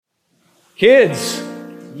Kids,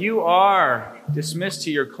 you are dismissed to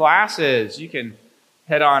your classes. You can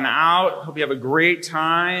head on out. Hope you have a great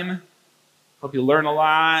time. Hope you learn a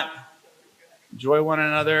lot. Enjoy one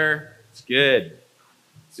another. It's good.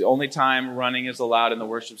 It's the only time running is allowed in the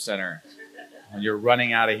worship center, when you're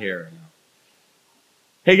running out of here.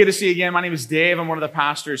 Hey, good to see you again. My name is Dave. I'm one of the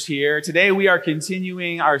pastors here. Today we are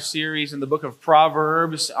continuing our series in the book of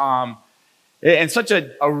Proverbs. And such a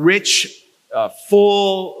rich,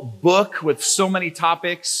 full book with so many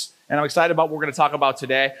topics. And I'm excited about what we're going to talk about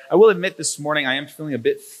today. I will admit this morning I am feeling a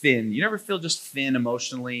bit thin. You never feel just thin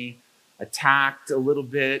emotionally, attacked a little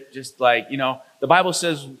bit? Just like, the Bible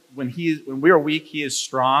says when we are weak, he is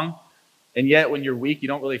strong. And yet when you're weak, you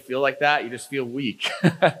don't really feel like that. You just feel weak.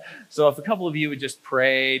 So if a couple of you would just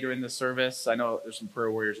pray during the service, I know there's some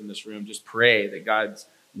prayer warriors in this room, just pray that God's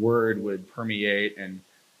word would permeate and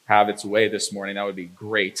have its way this morning. That would be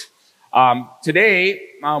great. Today,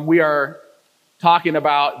 we are talking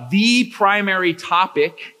about the primary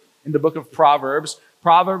topic in the book of Proverbs.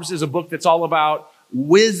 Proverbs is a book that's all about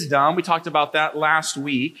wisdom. We talked about that last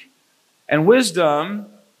week. And wisdom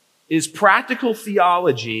is practical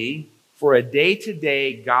theology for a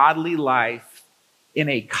day-to-day godly life in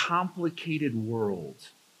a complicated world.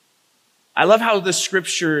 I love how the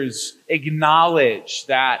scriptures acknowledge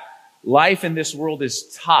that life in this world is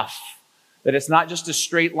tough, that it's not just a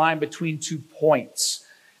straight line between 2 points.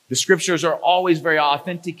 The scriptures are always very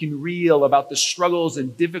authentic and real about the struggles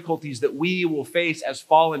and difficulties that we will face as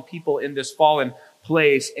fallen people in this fallen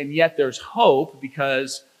place. And yet there's hope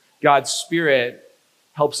because God's Spirit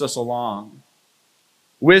helps us along.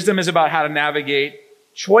 Wisdom is about how to navigate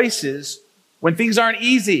choices when things aren't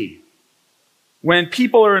easy, when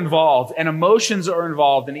people are involved and emotions are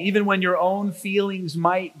involved, and even when your own feelings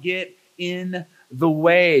might get in the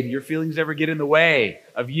way. Do your feelings ever get in the way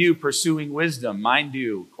of you pursuing wisdom? Mine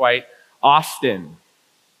do quite often.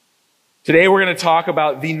 Today we're going to talk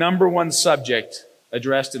about the number one subject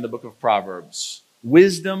addressed in the book of Proverbs,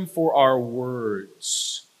 wisdom for our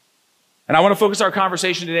words. And I want to focus our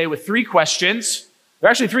conversation today with 3 questions. There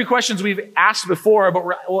are actually 3 questions we've asked before, but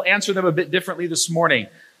we'll answer them a bit differently this morning.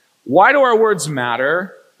 Why do our words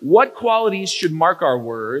matter? What qualities should mark our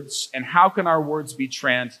words? And how can our words be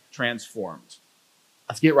transformed?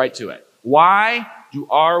 Let's get right to it. Why do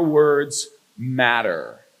our words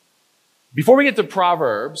matter? Before we get to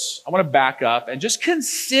Proverbs, I want to back up and just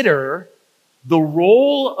consider the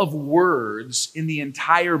role of words in the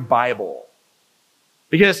entire Bible.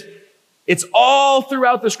 Because it's all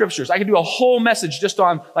throughout the scriptures. I could do a whole message just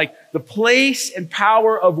on the place and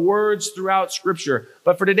power of words throughout scripture.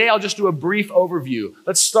 But for today, I'll just do a brief overview.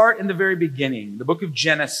 Let's start in the very beginning, the book of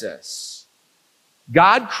Genesis.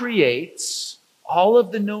 God creates all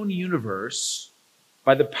of the known universe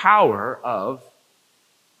by the power of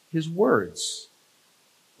his words.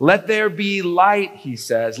 Let there be light, he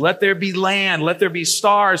says. Let there be land. Let there be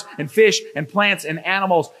stars and fish and plants and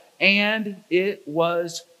animals. And it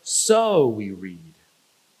was so, we read.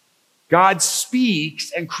 God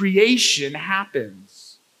speaks and creation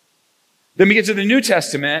happens. Then we get to the New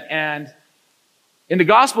Testament, and in the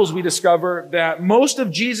Gospels we discover that most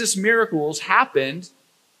of Jesus' miracles happened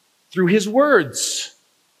through his words,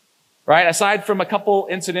 right? Aside from a couple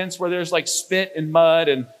incidents where there's spit and mud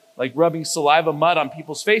and rubbing saliva mud on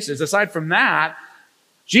people's faces. Aside from that,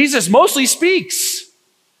 Jesus mostly speaks.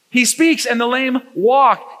 He speaks and the lame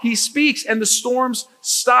walk. He speaks and the storms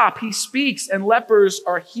stop. He speaks and lepers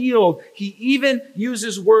are healed. He even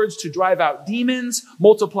uses words to drive out demons,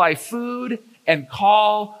 multiply food, and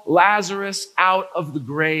call Lazarus out of the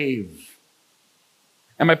grave.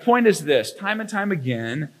 And my point is this, time and time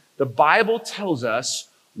again, the Bible tells us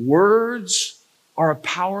words are a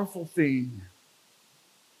powerful thing.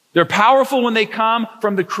 They're powerful when they come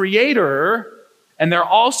from the Creator, and they're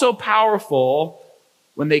also powerful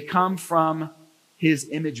when they come from his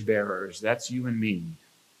image bearers. That's you and me.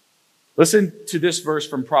 Listen to this verse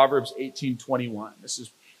from Proverbs 18:21. This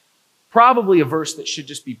is probably a verse that should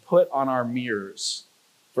just be put on our mirrors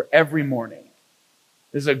for every morning.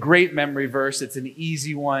 This is a great memory verse. It's an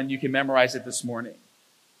easy one. You can memorize it this morning.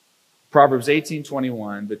 Proverbs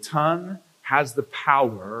 18:21, the tongue has the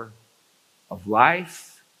power of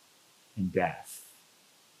life and death.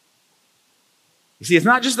 You see, it's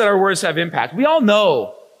not just that our words have impact. We all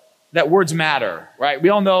know that words matter, right? We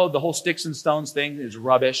all know the whole sticks and stones thing is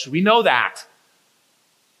rubbish. We know that.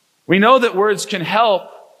 We know that words can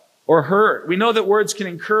help or hurt. We know that words can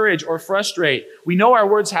encourage or frustrate. We know our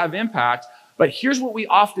words have impact, but here's what we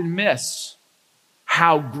often miss: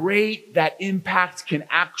 how great that impact can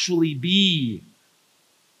actually be.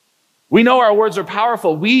 We know our words are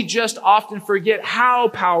powerful. We just often forget how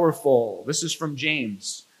powerful. This is from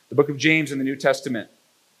James, the book of James in the New Testament.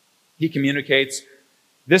 He communicates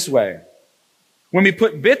this way. When we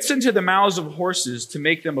put bits into the mouths of horses to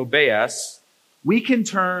make them obey us, we can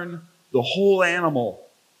turn the whole animal.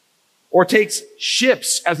 Or takes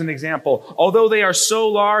ships as an example. Although they are so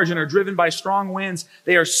large and are driven by strong winds,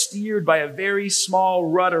 they are steered by a very small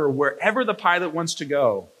rudder wherever the pilot wants to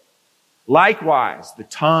go. Likewise, the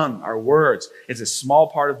tongue, our words, is a small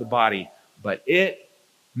part of the body, but it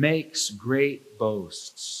makes great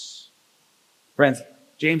boasts. Friends,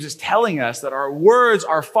 James is telling us that our words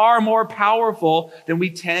are far more powerful than we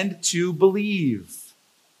tend to believe.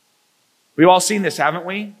 We've all seen this, haven't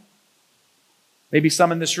we? Maybe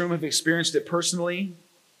some in this room have experienced it personally.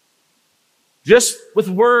 Just with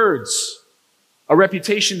words, a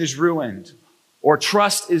reputation is ruined, or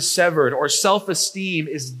trust is severed, or self-esteem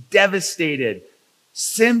is devastated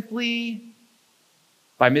simply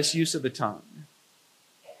by misuse of the tongue.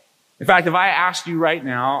 In fact, if I asked you right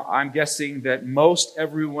now, I'm guessing that most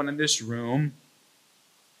everyone in this room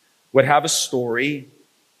would have a story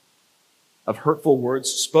of hurtful words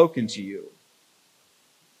spoken to you.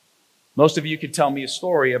 Most of you could tell me a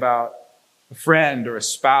story about a friend or a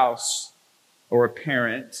spouse or a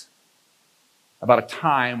parent, about a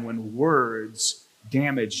time when words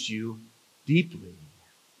damaged you deeply.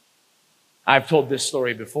 I've told this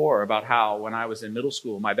story before about how when I was in middle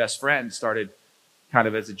school, my best friend started kind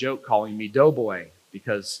of as a joke calling me Doughboy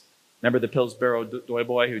because remember the Pillsboro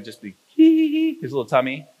Doughboy who would just be his little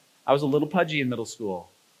tummy? I was a little pudgy in middle school.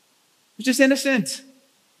 It was just innocent.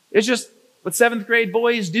 It's just what 7th grade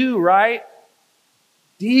boys do, right?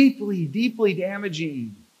 Deeply, deeply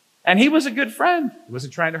damaging. And he was a good friend. He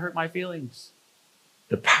wasn't trying to hurt my feelings.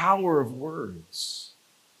 The power of words.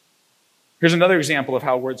 Here's another example of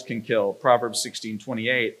how words can kill. Proverbs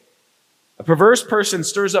 16:28. A perverse person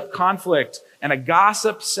stirs up conflict, and a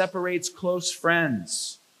gossip separates close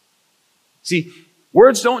friends. See,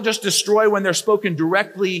 words don't just destroy when they're spoken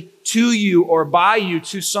directly to you or by you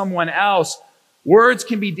to someone else. Words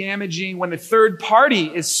can be damaging when a third party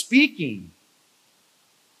is speaking.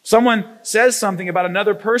 Someone says something about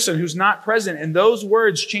another person who's not present, and those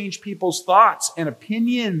words change people's thoughts and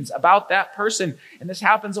opinions about that person. And this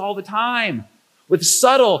happens all the time with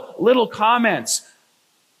subtle little comments.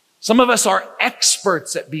 Some of us are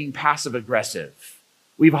experts at being passive aggressive.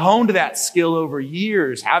 We've honed that skill over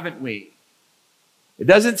years, haven't we? It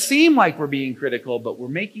doesn't seem like we're being critical, but we're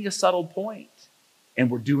making a subtle point. And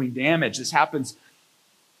we're doing damage. This happens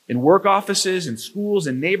in work offices, in schools,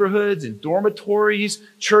 in neighborhoods, in dormitories,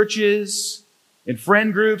 churches, in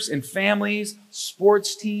friend groups, in families,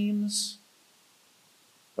 sports teams.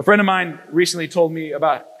 A friend of mine recently told me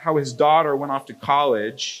about how his daughter went off to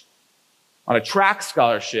college on a track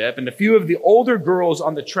scholarship, and a few of the older girls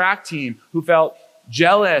on the track team who felt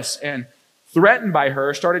jealous and threatened by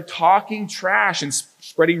her started talking trash and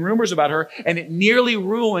spreading rumors about her, and it nearly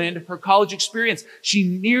ruined her college experience. She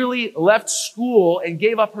nearly left school and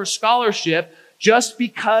gave up her scholarship just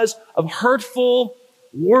because of hurtful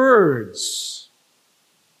words.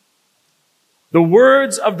 The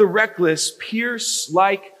words of the reckless pierce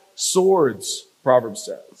like swords, Proverbs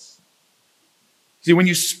says. See, when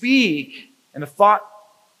you speak in a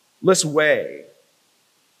thoughtless way,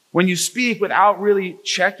 when you speak without really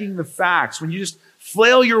checking the facts, when you just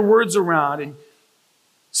flail your words around and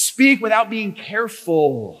speak without being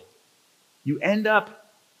careful, you end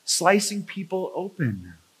up slicing people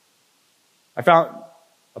open. I found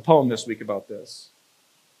a poem this week about this.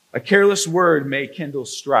 A careless word may kindle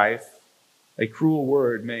strife. A cruel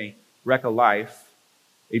word may wreck a life.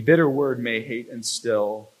 A bitter word may hate and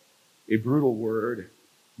still. A brutal word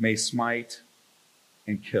may smite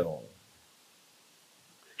and kill.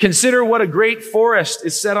 Consider what a great forest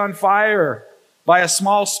is set on fire by a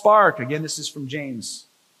small spark. Again, this is from James.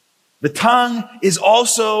 The tongue is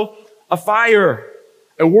also a fire,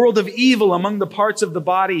 a world of evil among the parts of the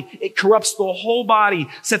body. It corrupts the whole body,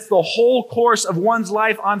 sets the whole course of one's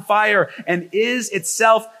life on fire, and is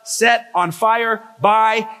itself set on fire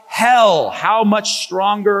by hell. How much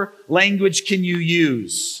stronger language can you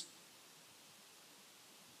use?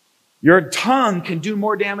 Your tongue can do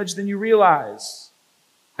more damage than you realize.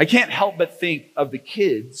 I can't help but think of the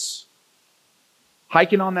kids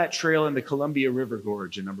hiking on that trail in the Columbia River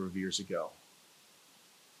Gorge a number of years ago.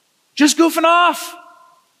 Just goofing off.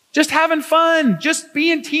 Just having fun. Just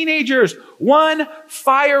being teenagers. One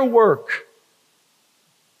firework.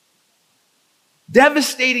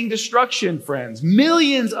 Devastating destruction, friends.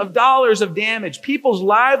 Millions of dollars of damage. People's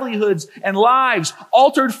livelihoods and lives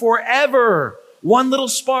altered forever. One little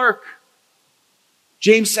spark.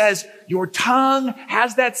 James says, your tongue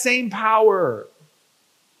has that same power.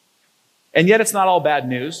 And yet it's not all bad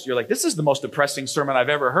news. You're like, this is the most depressing sermon I've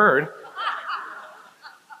ever heard.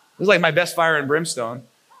 This is like my best fire and brimstone.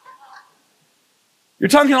 Your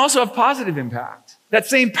tongue can also have positive impact. That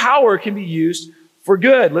same power can be used for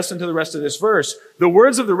good. Listen to the rest of this verse. The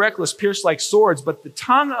words of the reckless pierce like swords, but the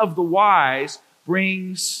tongue of the wise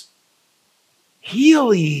brings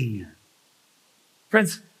healing.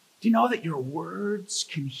 Friends, do you know that your words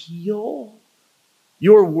can heal?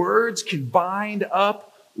 Your words can bind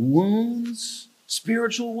up wounds,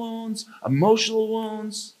 spiritual wounds, emotional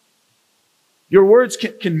wounds. Your words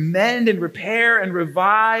can mend and repair and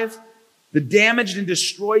revive the damaged and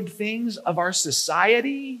destroyed things of our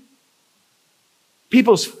society.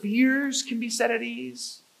 People's fears can be set at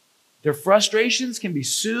ease. Their frustrations can be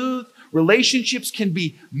soothed. Relationships can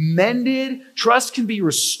be mended. Trust can be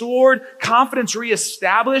restored. Confidence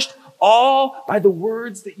reestablished, all by the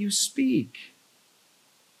words that you speak.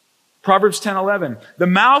 Proverbs 10:11. The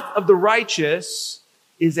mouth of the righteous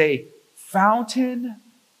is a fountain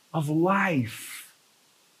of life.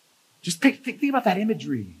 Just think about that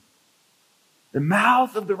imagery. The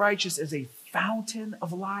mouth of the righteous is a fountain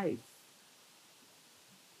of life.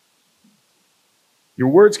 Your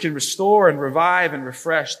words can restore and revive and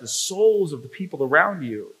refresh the souls of the people around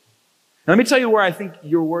you. Now, let me tell you where I think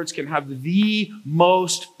your words can have the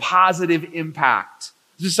most positive impact.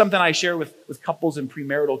 This is something I share with couples in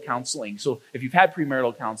premarital counseling. So if you've had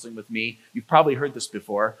premarital counseling with me, you've probably heard this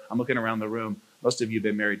before. I'm looking around the room. Most of you have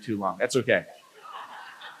been married too long. That's okay.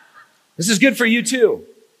 This is good for you too.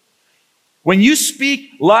 When you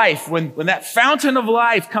speak life, when that fountain of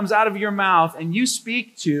life comes out of your mouth and you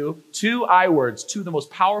speak to two I words, two of the most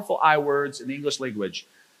powerful I words in the English language,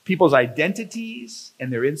 people's identities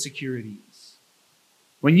and their insecurities.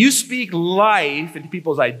 When you speak life into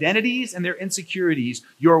people's identities and their insecurities,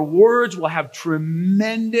 your words will have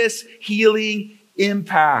tremendous healing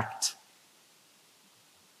impact.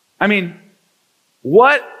 I mean,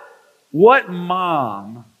 what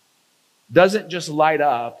mom doesn't just light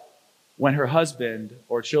up when her husband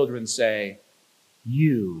or children say,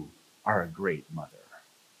 "You are a great mother"?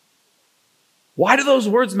 Why do those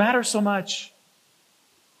words matter so much?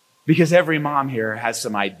 Because every mom here has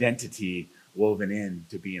some identity woven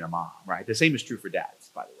into being a mom, right? The same is true for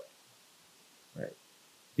dads, by the way, right?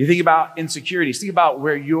 You think about insecurities. Think about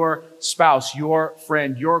where your spouse, your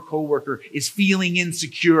friend, your coworker is feeling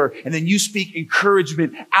insecure, and then you speak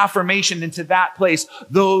encouragement, affirmation into that place.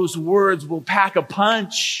 Those words will pack a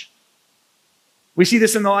punch. We see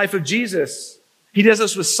this in the life of Jesus. He does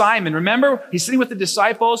this with Simon. Remember, he's sitting with the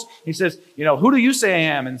disciples. He says, who do you say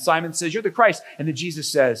I am? And Simon says, "You're the Christ." And then Jesus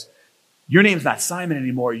says, "Your name's not Simon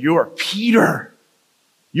anymore. You're Peter.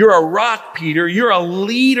 You're a rock, Peter. You're a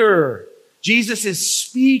leader." Jesus is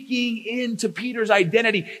speaking into Peter's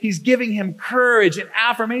identity. He's giving him courage and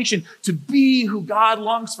affirmation to be who God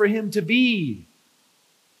longs for him to be.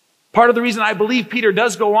 Part of the reason I believe Peter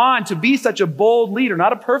does go on to be such a bold leader,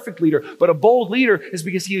 not a perfect leader, but a bold leader, is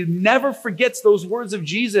because he never forgets those words of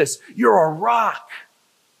Jesus. You're a rock.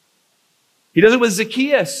 He does it with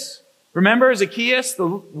Zacchaeus. Remember Zacchaeus, the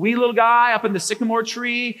wee little guy up in the sycamore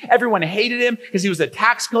tree? Everyone hated him because he was a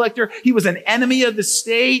tax collector. He was an enemy of the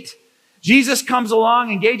state. Jesus comes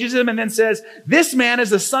along, engages him, and then says, "This man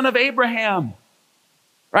is the son of Abraham."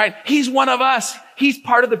 Right? He's one of us. He's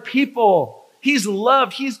part of the people. He's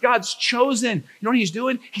loved. He's God's chosen. You know what he's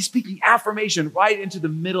doing? He's speaking affirmation right into the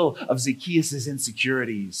middle of Zacchaeus'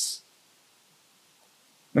 insecurities.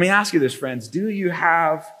 Let me ask you this, friends. Do you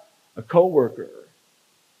have a coworker,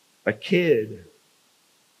 a kid,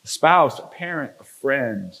 a spouse, a parent, a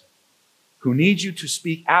friend who needs you to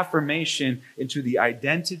speak affirmation into their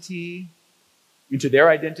identity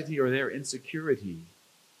or their insecurity?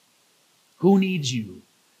 Who needs you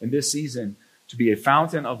in this season to be a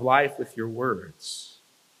fountain of life with your words?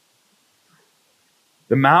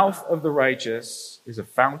 The mouth of the righteous is a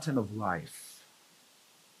fountain of life.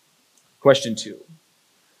 Question 2.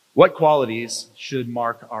 What qualities should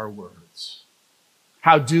mark our words?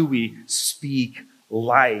 How do we speak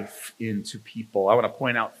life into people? I want to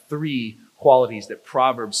point out 3 qualities that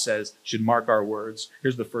Proverbs says should mark our words.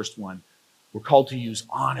 Here's the first one. We're called to use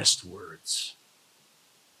honest words.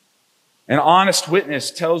 An honest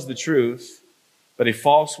witness tells the truth, but a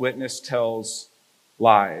false witness tells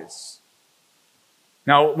lies.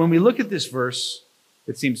 Now, when we look at this verse,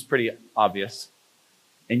 it seems pretty obvious.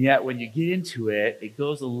 And yet, when you get into it, it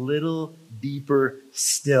goes a little deeper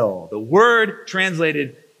still. The word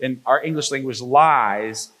translated in our English language,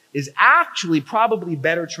 lies, is actually probably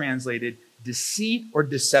better translated deceit or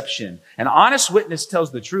deception. An honest witness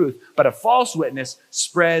tells the truth, but a false witness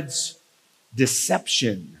spreads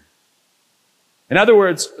deception. In other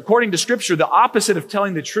words, according to Scripture, the opposite of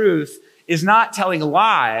telling the truth is not telling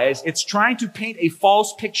lies. It's trying to paint a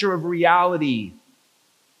false picture of reality.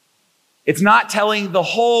 It's not telling the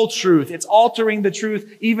whole truth. It's altering the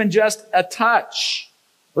truth even just a touch.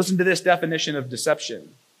 Listen to this definition of deception.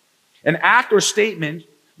 An act or statement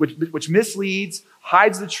which misleads,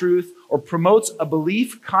 hides the truth, or promotes a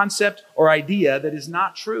belief, concept, or idea that is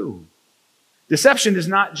not true. Deception is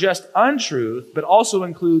not just untruth, but also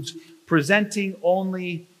includes presenting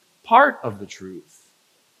only part of the truth.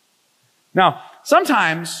 Now,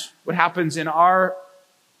 sometimes what happens in our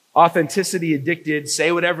authenticity addicted,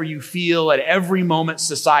 say whatever you feel at every moment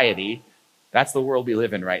society, that's the world we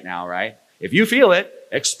live in right now, right? If you feel it,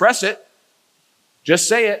 express it. Just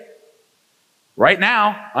say it. Right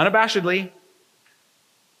now, unabashedly.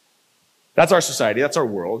 That's our society. That's our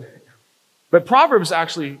world. But Proverbs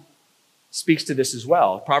actually speaks to this as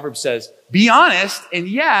well. Proverbs says, be honest, and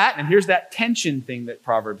yet, and here's that tension thing that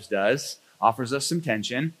Proverbs does, offers us some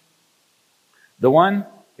tension.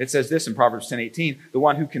 It says this in Proverbs 10:18, the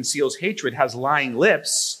one who conceals hatred has lying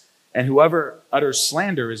lips, and whoever utters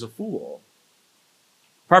slander is a fool.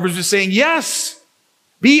 Proverbs is saying, yes,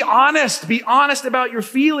 be honest. Be honest about your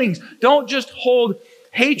feelings. Don't just hold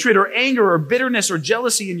hatred or anger or bitterness or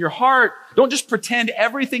jealousy in your heart. Don't just pretend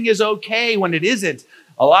everything is okay when it isn't.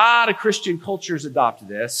 A lot of Christian cultures adopt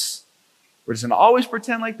this. We're just going to always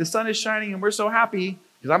pretend like the sun is shining and we're so happy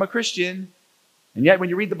because I'm a Christian. And yet when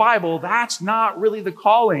you read the Bible, that's not really the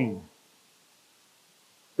calling.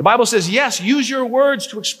 The Bible says, yes, use your words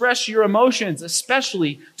to express your emotions,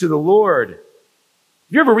 especially to the Lord. If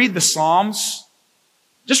you ever read the Psalms,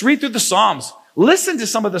 just read through the Psalms. Listen to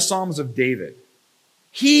some of the Psalms of David.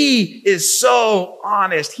 He is so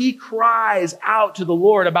honest. He cries out to the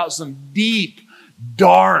Lord about some deep,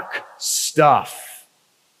 dark stuff.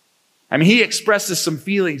 I mean, he expresses some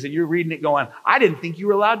feelings and you're reading it going, I didn't think you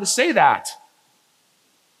were allowed to say that.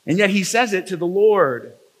 And yet he says it to the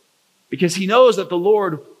Lord because he knows that the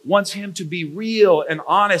Lord wants him to be real and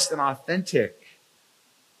honest and authentic.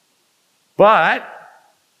 But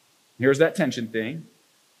here's that tension thing.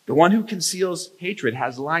 The one who conceals hatred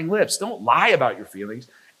has lying lips. Don't lie about your feelings.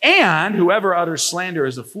 And whoever utters slander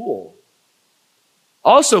is a fool.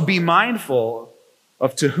 Also be mindful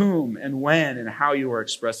of to whom and when and how you are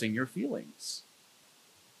expressing your feelings.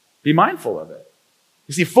 Be mindful of it.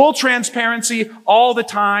 You see, full transparency all the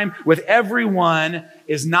time with everyone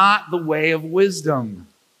is not the way of wisdom.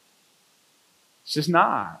 It's just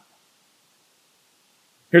not.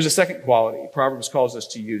 Here's a second quality Proverbs calls us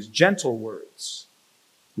to use: gentle words.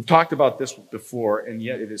 We've talked about this before, and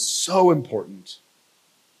yet it is so important.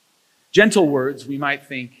 Gentle words we might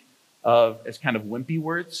think of as kind of wimpy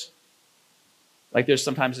words. Like there's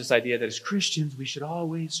sometimes this idea that as Christians, we should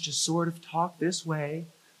always just sort of talk this way,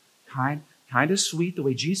 kind of sweet, the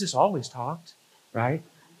way Jesus always talked, right?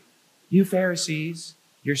 You Pharisees,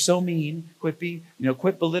 you're so mean. Quit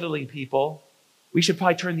belittling people. We should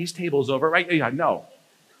probably turn these tables over, right? Yeah,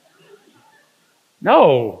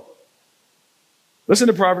 no. Listen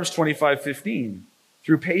to Proverbs 25:15.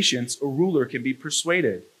 Through patience, a ruler can be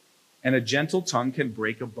persuaded, and a gentle tongue can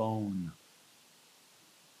break a bone.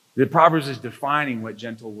 The Proverbs is defining what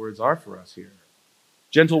gentle words are for us here.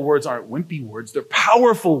 Gentle words aren't wimpy words, they're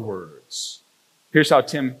powerful words. Here's how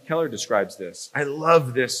Tim Keller describes this. I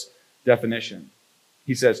love this definition.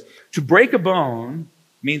 He says, to break a bone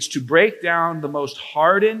means to break down the most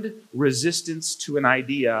hardened resistance to an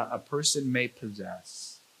idea a person may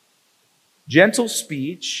possess. Gentle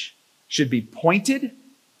speech should be pointed.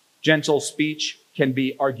 Gentle speech can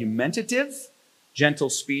be argumentative. Gentle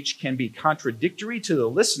speech can be contradictory to the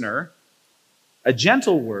listener. A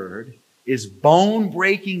gentle word is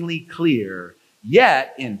bone-breakingly clear,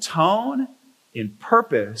 yet in tone, in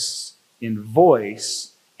purpose, in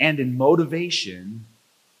voice, and in motivation,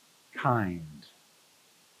 kind.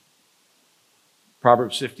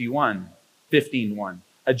 Proverbs 15:1.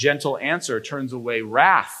 A gentle answer turns away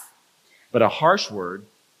wrath, but a harsh word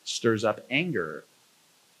stirs up anger.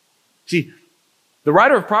 See, the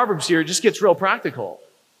writer of Proverbs here just gets real practical.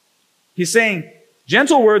 He's saying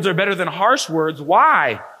gentle words are better than harsh words.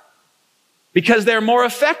 Why? Because they're more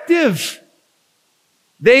effective.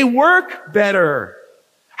 They work better.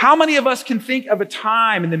 How many of us can think of a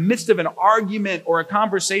time in the midst of an argument or a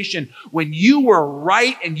conversation when you were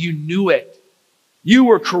right and you knew it? You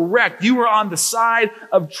were correct. You were on the side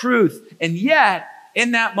of truth. And yet,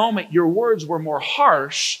 in that moment, your words were more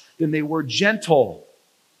harsh than they were gentle.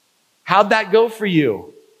 How'd that go for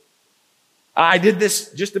you? I did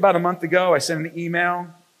this just about a month ago. I sent an email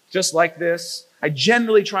just like this. I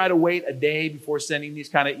generally try to wait a day before sending these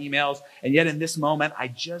kind of emails. And yet in this moment, I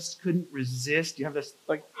just couldn't resist. You have this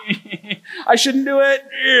like, I shouldn't do it.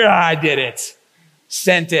 Yeah, I did it.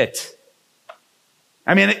 Sent it.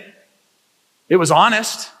 I mean, it was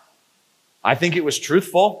honest. I think it was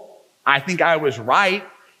truthful. I think I was right.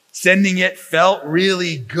 Sending it felt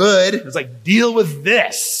really good. It was like, deal with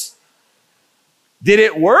this. Did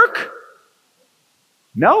it work?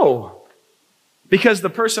 No. Because the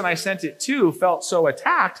person I sent it to felt so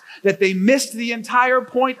attacked that they missed the entire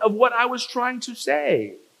point of what I was trying to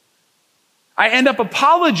say. I end up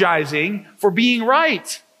apologizing for being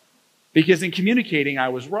right because in communicating, I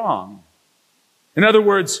was wrong. In other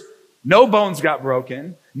words, no bones got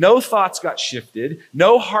broken, no thoughts got shifted,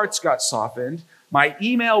 no hearts got softened. My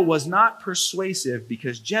email was not persuasive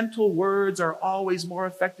because gentle words are always more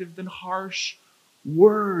effective than harsh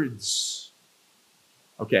words.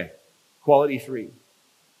 Okay, quality 3.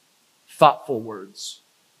 Thoughtful words.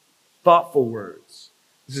 Thoughtful words.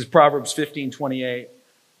 This is Proverbs 15:28.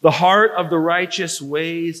 The heart of the righteous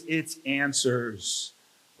weighs its answers,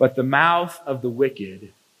 but the mouth of the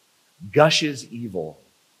wicked gushes evil.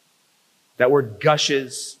 That word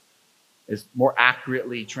gushes is more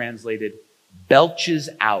accurately translated belches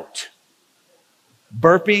out.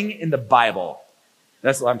 Burping in the Bible.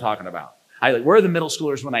 That's what I'm talking about. Where are the middle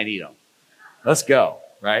schoolers when I need them? Let's go,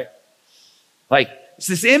 right? Like, it's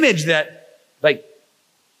this image that, like,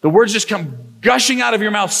 the words just come gushing out of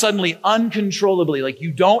your mouth suddenly, uncontrollably. Like,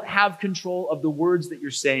 you don't have control of the words that you're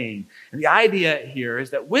saying. And the idea here is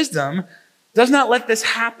that wisdom does not let this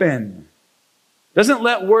happen. Doesn't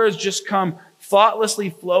let words just come thoughtlessly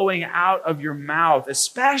flowing out of your mouth,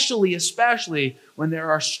 especially when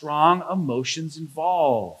there are strong emotions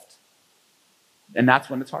involved. And that's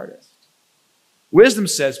when it's hardest. Wisdom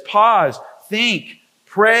says, pause, think,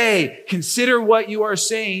 pray, consider what you are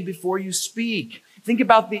saying before you speak. Think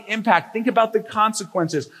about the impact. Think about the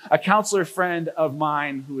consequences. A counselor friend of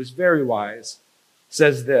mine who is very wise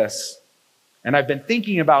says this, and I've been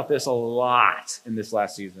thinking about this a lot in this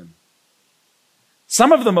last season.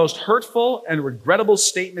 Some of the most hurtful and regrettable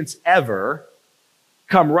statements ever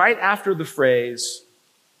come right after the phrase,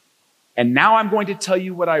 and now I'm going to tell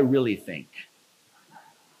you what I really think.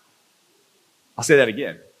 I'll say that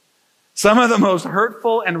again. Some of the most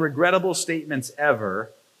hurtful and regrettable statements ever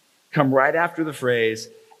come right after the phrase,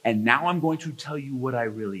 and now I'm going to tell you what I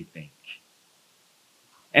really think.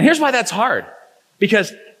 And here's why that's hard.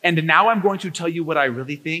 Because, and now I'm going to tell you what I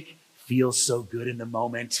really think feels so good in the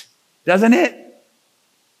moment, doesn't it?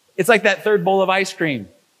 It's like that third bowl of ice cream.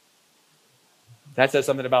 That says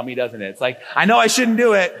something about me, doesn't it? It's like, I know I shouldn't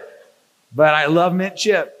do it, but I love mint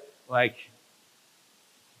chip. Like,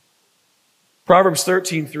 Proverbs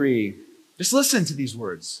 13:3. Just listen to these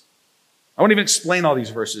words. I won't even explain all these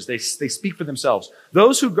verses. They speak for themselves.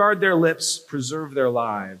 Those who guard their lips preserve their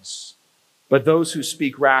lives, but those who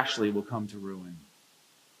speak rashly will come to ruin.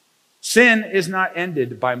 Sin is not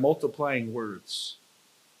ended by multiplying words,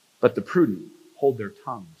 but the prudent hold their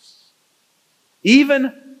tongues.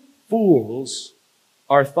 Even fools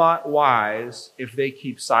are thought wise if they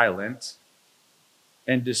keep silent,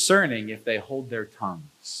 and discerning if they hold their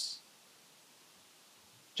tongues.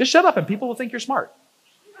 Just shut up and people will think you're smart.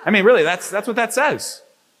 I mean, really, that's what that says.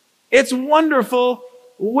 It's wonderful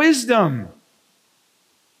wisdom.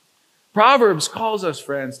 Proverbs calls us,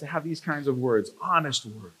 friends, to have these kinds of words, honest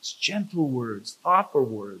words, gentle words, thoughtful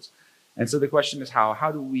words. And so the question is how?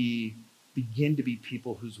 How do we begin to be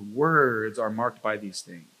people whose words are marked by these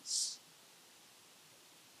things?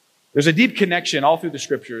 There's a deep connection all through the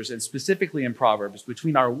scriptures, and specifically in Proverbs,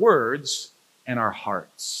 between our words and our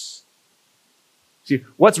hearts. See,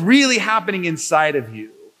 what's really happening inside of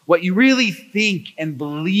you, what you really think and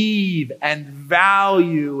believe and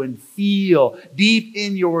value and feel deep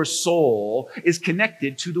in your soul is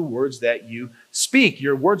connected to the words that you speak.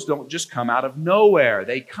 Your words don't just come out of nowhere.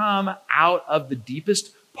 They come out of the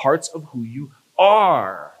deepest parts of who you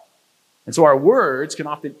are. And so our words can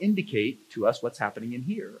often indicate to us what's happening in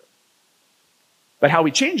here. But how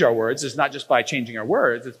we change our words is not just by changing our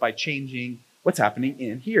words, it's by changing what's happening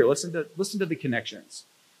in here. Listen to the connections.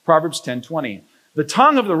 Proverbs 10:20. The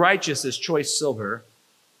tongue of the righteous is choice silver,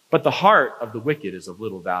 but the heart of the wicked is of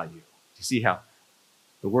little value. You see how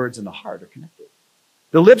the words and the heart are connected.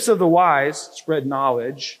 The lips of the wise spread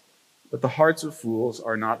knowledge, but the hearts of fools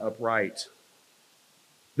are not upright.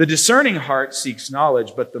 The discerning heart seeks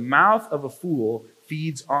knowledge, but the mouth of a fool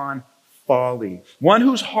feeds on folly. One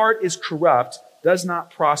whose heart is corrupt does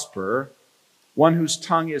not prosper. One whose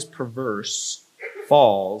tongue is perverse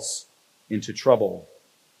falls into trouble.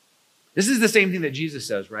 This is the same thing that Jesus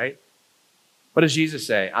says, right? What does Jesus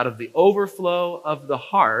say? Out of the overflow of the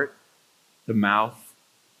heart, the mouth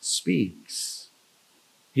speaks.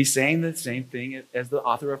 He's saying the same thing as the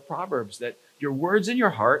author of Proverbs, that your words in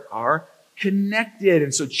your heart are connected.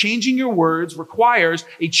 And so changing your words requires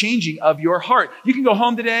a changing of your heart. You can go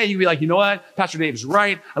home today and you can be like, you know what? Pastor Dave's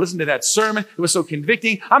right. I listened to that sermon. It was so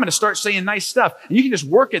convicting. I'm going to start saying nice stuff. And you can just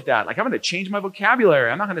work at that. Like, I'm going to change my vocabulary.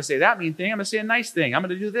 I'm not going to say that mean thing. I'm going to say a nice thing. I'm going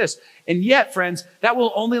to do this. And yet, friends, that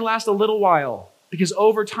will only last a little while, because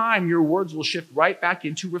over time, your words will shift right back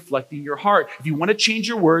into reflecting your heart. If you want to change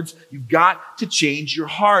your words, you've got to change your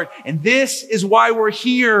heart. And this is why we're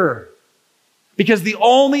here. Because the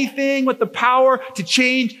only thing with the power to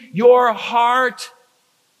change your heart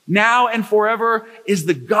now and forever is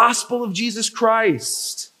the gospel of Jesus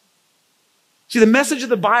Christ. See, the message of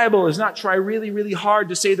the Bible is not try really, really hard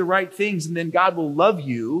to say the right things and then God will love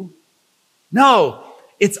you. No,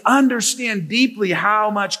 it's understand deeply how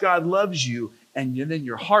much God loves you, and then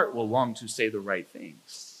your heart will long to say the right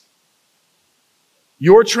things.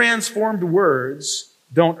 Your transformed words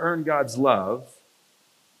don't earn God's love.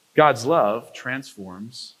 God's love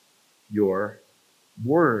transforms your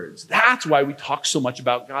words. That's why we talk so much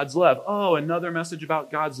about God's love. Oh, another message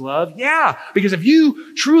about God's love? Yeah, because if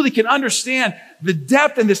you truly can understand the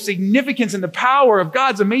depth and the significance and the power of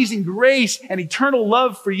God's amazing grace and eternal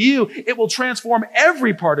love for you, it will transform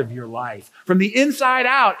every part of your life from the inside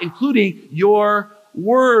out, including your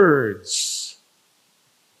words.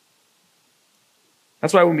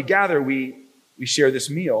 That's why when we gather, we share this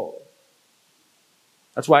meal.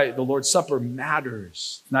 That's why the Lord's Supper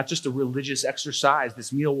matters. It's not just a religious exercise.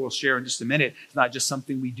 This meal we'll share in just a minute. It's not just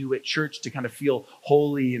something we do at church to kind of feel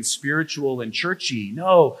holy and spiritual and churchy.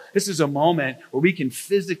 No, this is a moment where we can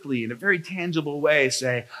physically, in a very tangible way,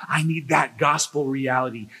 say, I need that gospel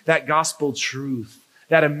reality, that gospel truth,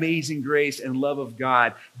 that amazing grace and love of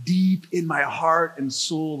God deep in my heart and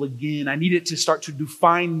soul again. I need it to start to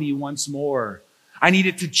define me once more. I need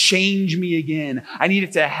it to change me again. I need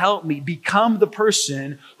it to help me become the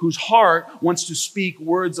person whose heart wants to speak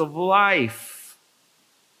words of life.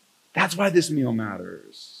 That's why this meal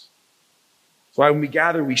matters. That's why when we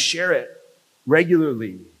gather, we share it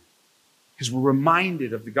regularly, because we're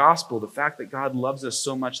reminded of the gospel, the fact that God loves us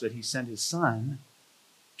so much that he sent his son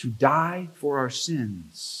to die for our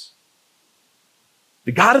sins.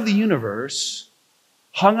 The God of the universe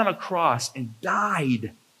hung on a cross and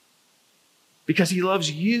died because he loves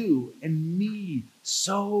you and me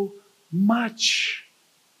so much.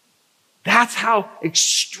 That's how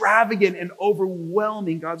extravagant and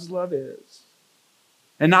overwhelming God's love is.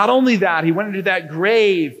 And not only that, he went into that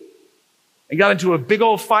grave and got into a big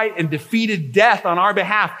old fight and defeated death on our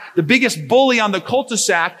behalf. The biggest bully on the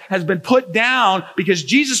cul-de-sac has been put down because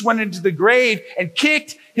Jesus went into the grave and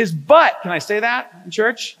kicked his butt. Can I say that in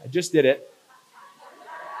church? I just did it.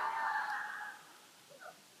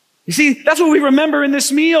 You see, that's what we remember in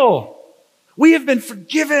this meal. We have been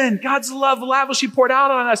forgiven. God's love lavishly poured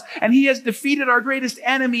out on us, and he has defeated our greatest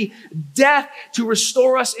enemy, death, to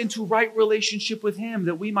restore us into right relationship with him,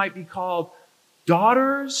 that we might be called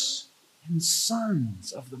daughters and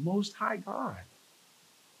sons of the Most High God.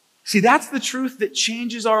 See, that's the truth that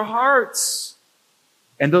changes our hearts.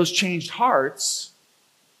 And those changed hearts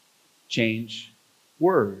change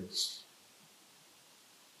words.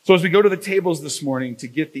 So as we go to the tables this morning to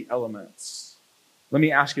get the elements, let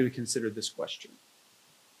me ask you to consider this question.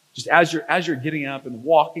 Just as you're getting up and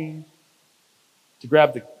walking to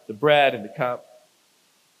grab the bread and the cup,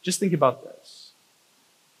 just think about this.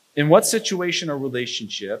 In what situation or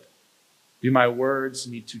relationship do my words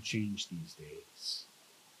need to change these days?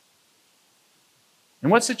 In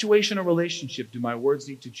what situation or relationship do my words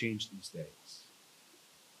need to change these days?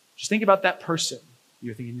 Just think about that person.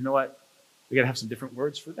 You're thinking, you know what? We got to have some different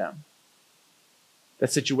words for them.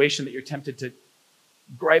 That situation that you're tempted to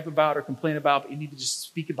gripe about or complain about, but you need to just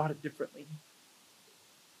speak about it differently.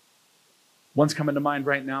 One's coming to mind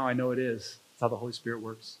right now. I know it is. That's how the Holy Spirit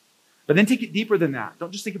works. But then take it deeper than that.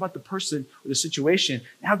 Don't just think about the person or the situation.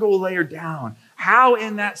 Now go a layer down. How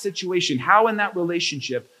in that situation, how in that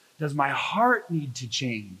relationship does my heart need to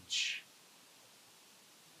change?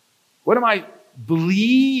 What am I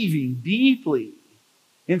believing deeply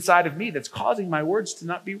inside of me that's causing my words to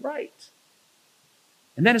not be right?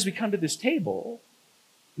 And then as we come to this table,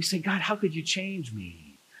 we say, God, how could you change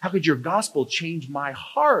me? How could your gospel change my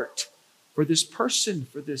heart for this person,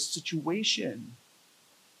 for this situation?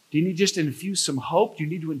 Do you need just to infuse some hope? Do you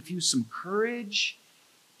need to infuse some courage?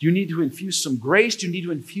 Do you need to infuse some grace? Do you need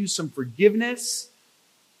to infuse some forgiveness?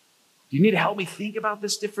 Do you need to help me think about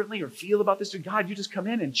this differently or feel about this? God, you just come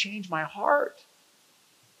in and change my heart.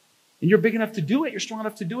 And you're big enough to do it. You're strong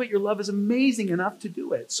enough to do it. Your love is amazing enough to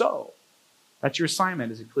do it. So, that's your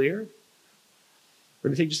assignment. Is it clear? We're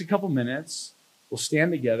going to take just a couple minutes. We'll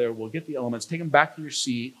stand together. We'll get the elements. Take them back to your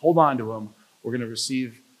seat. Hold on to them. We're going to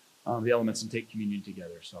receive the elements and take communion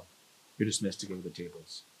together. So, you're dismissed to go to the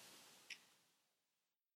tables.